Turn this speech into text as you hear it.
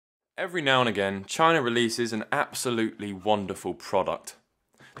Every now and again, China releases an absolutely wonderful product.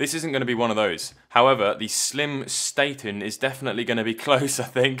 This isn't going to be one of those. However, the slim Statin is definitely going to be close, I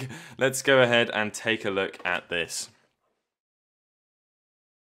think. Let's go ahead and take a look at this.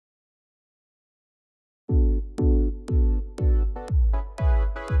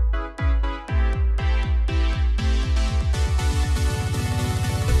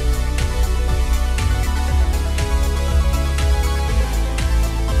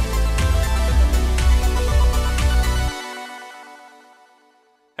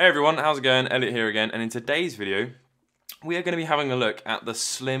 Hey everyone, how's it going? Elliot here again, and in today's video we are going to be having a look at the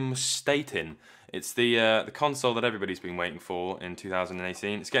slim Statin. It's the console that everybody's been waiting for in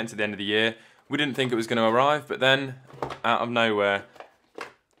 2018. It's getting to the end of the year. We didn't think it was going to arrive, but then out of nowhere,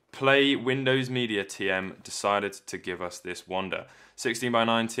 Play Windows Media TM decided to give us this wonder.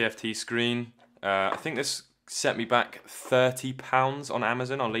 16:9 TFT screen. I think this set me back £30 on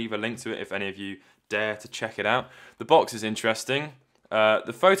Amazon. I'll leave a link to it if any of you dare to check it out. The box is interesting.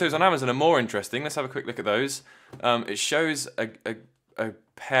 The photos on Amazon are more interesting. Let's have a quick look at those. It shows a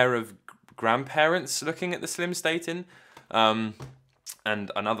pair of grandparents looking at the slim Statin, and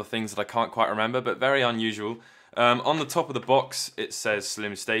other things that I can't quite remember, but very unusual. On the top of the box, it says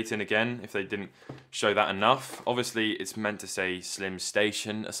slim Statin again, if they didn't show that enough. Obviously, it's meant to say slim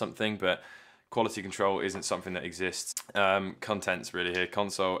station or something, but quality control isn't something that exists. Contents really here: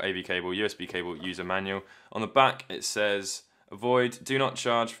 console, AV cable, USB cable, user manual. On the back, it says avoid, do not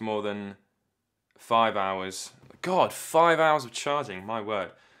charge for more than 5 hours. God, 5 hours of charging, my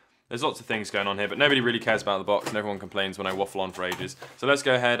word. There's lots of things going on here, but nobody really cares about the box, and everyone complains when I waffle on for ages. So let's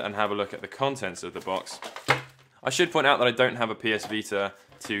go ahead and have a look at the contents of the box. I should point out that I don't have a PS Vita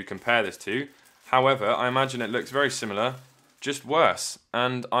to compare this to. However, I imagine it looks very similar, just worse,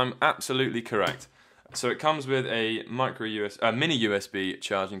 and I'm absolutely correct. So it comes with a mini USB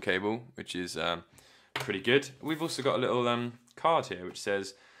charging cable, which is pretty good. We've also got a little card here which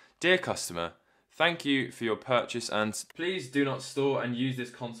says, "Dear customer, thank you for your purchase, and please do not store and use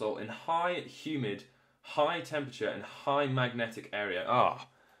this console in high humid, high temperature and high magnetic area."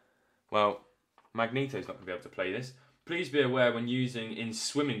 Well, Magneto's not going to be able to play this. "Please be aware when using in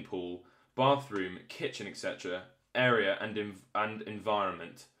swimming pool, bathroom, kitchen, etc. area and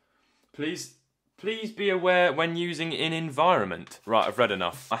environment. Please be aware when using in environment." Right, I've read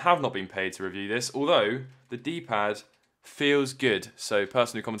enough. I have not been paid to review this, although the D-pad feels good. So,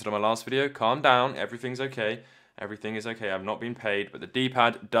 person who commented on my last video, calm down, everything's okay. Everything is okay, I've not been paid, but the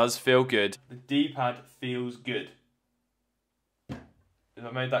D-pad does feel good. The D-pad feels good. Have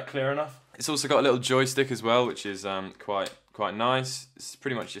I made that clear enough? It's also got a little joystick as well, which is quite nice. It's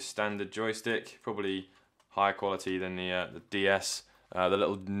pretty much your standard joystick, probably higher quality than the DS. The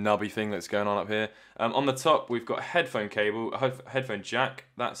little nubby thing that's going on up here. On the top, we've got a headphone cable, a headphone jack.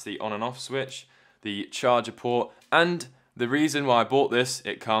 That's the on and off switch, the charger port, and the reason why I bought this,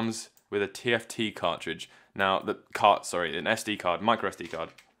 it comes with a TFT cartridge. Now, an SD card, micro SD card.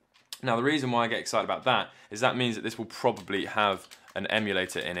 Now, the reason why I get excited about that is that means that this will probably have an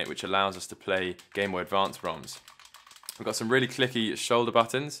emulator in it, which allows us to play GameBoy Advance ROMs. We've got some really clicky shoulder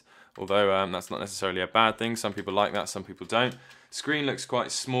buttons, although that's not necessarily a bad thing. Some people like that, some people don't. Screen looks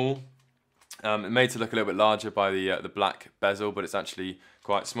quite small. It's made to look a little bit larger by the black bezel, but it's actually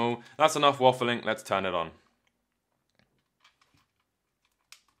quite small. That's enough waffling, let's turn it on.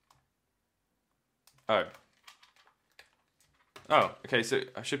 Oh, okay, so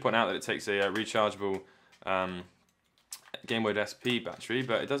I should point out that it takes a rechargeable Game Boy SP battery,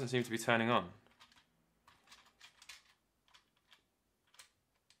 but it doesn't seem to be turning on.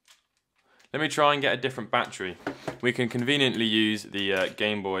 Let me try and get a different battery. We can conveniently use the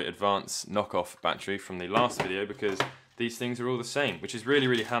Game Boy Advance knockoff battery from the last video because these things are all the same, which is really,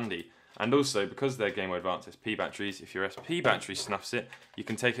 really handy. And also, because they're Game Boy Advance SP batteries, if your SP battery snuffs it, you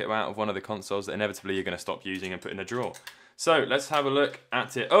can take it out of one of the consoles that inevitably you're going to stop using and put in a drawer. So, let's have a look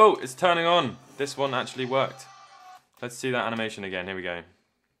at it. Oh, it's turning on! This one actually worked. Let's see that animation again. Here we go.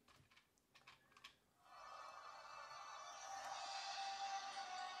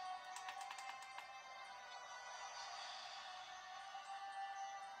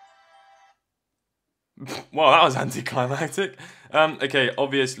 Well, that was anticlimactic. Okay,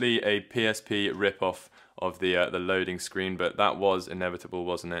 obviously a PSP rip-off of the loading screen, but that was inevitable,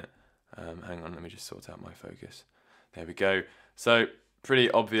 wasn't it? Hang on, let me just sort out my focus. There we go. So, pretty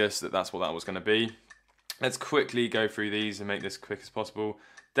obvious that that's what that was going to be. Let's quickly go through these and make this quick as possible.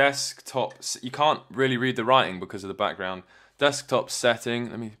 Desktop, you can't really read the writing because of the background. Desktop setting,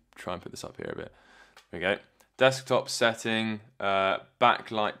 let me try and put this up here a bit. There we go. Desktop setting,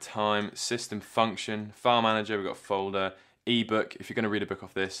 backlight time, system function, file manager, we've got folder, ebook. If you're going to read a book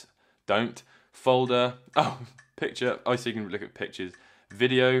off this, Don't. Folder. Oh, picture. Oh, so you can look at pictures.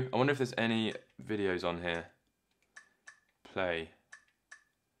 Video. I wonder if there's any videos on here. Play.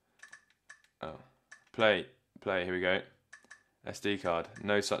 Oh. Play. Here we go. SD card.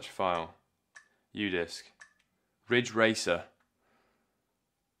 No such file. U-disc. Ridge Racer.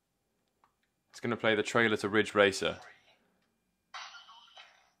 It's going to play the trailer to Ridge Racer.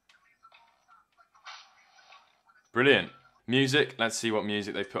 Brilliant. Music. Let's see what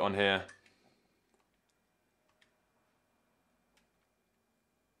music they put on here.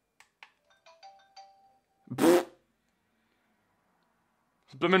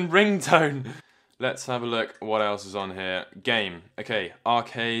 Bloomin' ringtone. Let's have a look what else is on here. Game. Okay,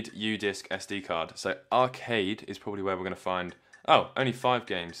 arcade, U-disc, SD card. So arcade is probably where we're going to find... Oh, only 5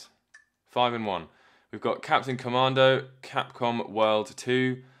 games. 5 in 1. We've got Captain Commando, Capcom World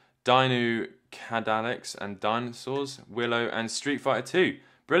 2, Dino Cadalex and Dinosaurs, Willow, and Street Fighter 2.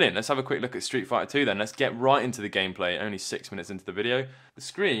 Brilliant. Let's have a quick look at Street Fighter 2 then. Let's get right into the gameplay, only 6 minutes into the video. The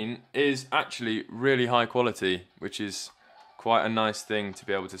screen is actually really high quality, which is quite a nice thing to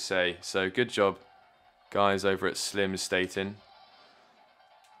be able to say. So good job, guys over at Statin.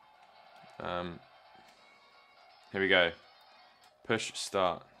 Here we go. Push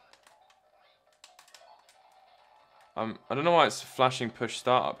start. I don't know why it's flashing push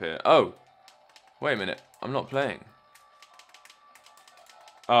start up here. Oh, wait a minute. I'm not playing.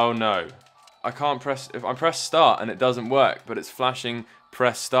 Oh no. I can't press... If I press start and it doesn't work, but it's flashing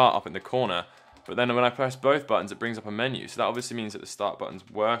press start up in the corner. But then when I press both buttons, it brings up a menu. So that obviously means that the start button's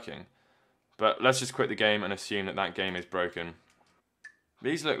working. But let's just quit the game and assume that that game is broken.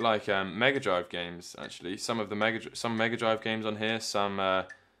 These look like Mega Drive games, actually. Some Mega Drive games on here, some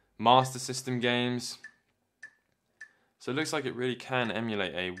Master System games. So it looks like it really can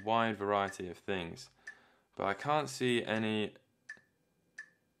emulate a wide variety of things. But I can't see any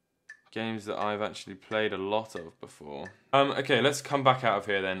games that I've actually played a lot of before. Okay, let's come back out of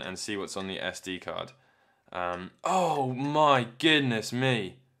here then and see what's on the SD card. Oh my goodness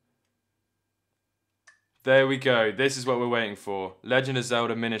me. There we go. This is what we're waiting for. Legend of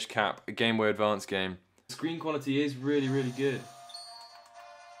Zelda Minish Cap, a Game Boy Advance game. The screen quality is really, really good.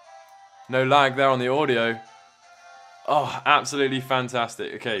 No lag there on the audio. Oh, absolutely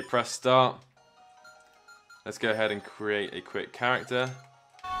fantastic. Okay, press start. Let's go ahead and create a quick character.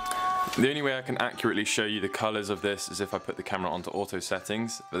 The only way I can accurately show you the colours of this is if I put the camera onto auto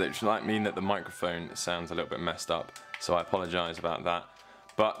settings, but it might mean that the microphone sounds a little bit messed up, so I apologise about that.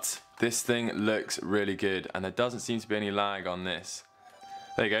 But this thing looks really good, and there doesn't seem to be any lag on this.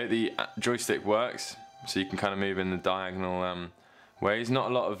 There you go, the joystick works, so you can kind of move in the diagonal ways.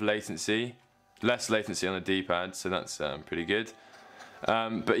 Not a lot of latency, less latency on the D-pad, so that's pretty good.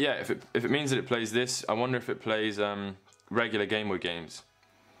 But yeah, if it means that it plays this, I wonder if it plays regular Game Boy games.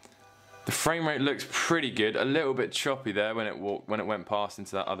 The frame rate looks pretty good, a little bit choppy there when it went past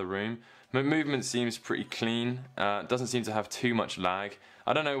into that other room. Movement seems pretty clean, doesn't seem to have too much lag.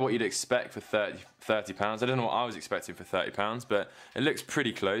 I don't know what you'd expect for £30. I don't know what I was expecting for £30, but it looks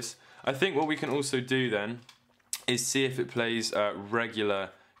pretty close. I think what we can also do then is see if it plays regular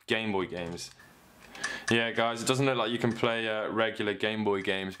Game Boy games. Yeah guys, it doesn't look like you can play regular Game Boy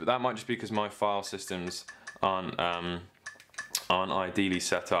games, but that might just be because my file systems aren't ideally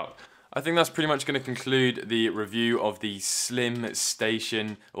set up. I think that's pretty much going to conclude the review of the Slim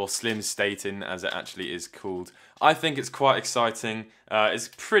Station, or Slim Statin as it actually is called. I think it's quite exciting, it's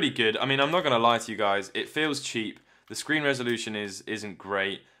pretty good. I mean, I'm not going to lie to you guys, it feels cheap, the screen resolution isn't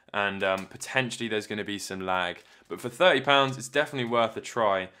great, and potentially there's going to be some lag. But for £30, it's definitely worth a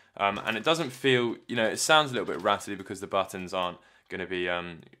try, and it doesn't feel, you know, it sounds a little bit rattly because the buttons aren't going to be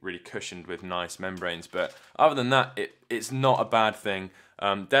really cushioned with nice membranes, but other than that, it's not a bad thing.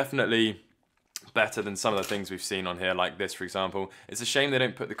 Definitely better than some of the things we've seen on here, like this for example. It's a shame they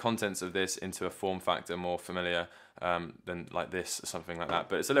don't put the contents of this into a form factor more familiar than like this or something like that,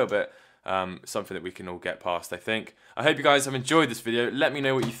 but it's a little bit something that we can all get past, I think. I hope you guys have enjoyed this video. Let me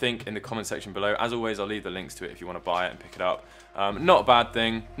know what you think in the comment section below. As always, I'll leave the links to it if you want to buy it and pick it up. Not a bad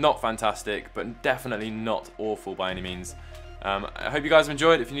thing, not fantastic, but definitely not awful by any means. I hope you guys have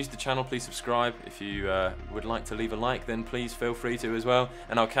enjoyed. If you're new to the channel, please subscribe. If you would like to leave a like, then please feel free to as well.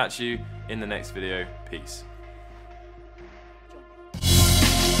 And I'll catch you in the next video. Peace.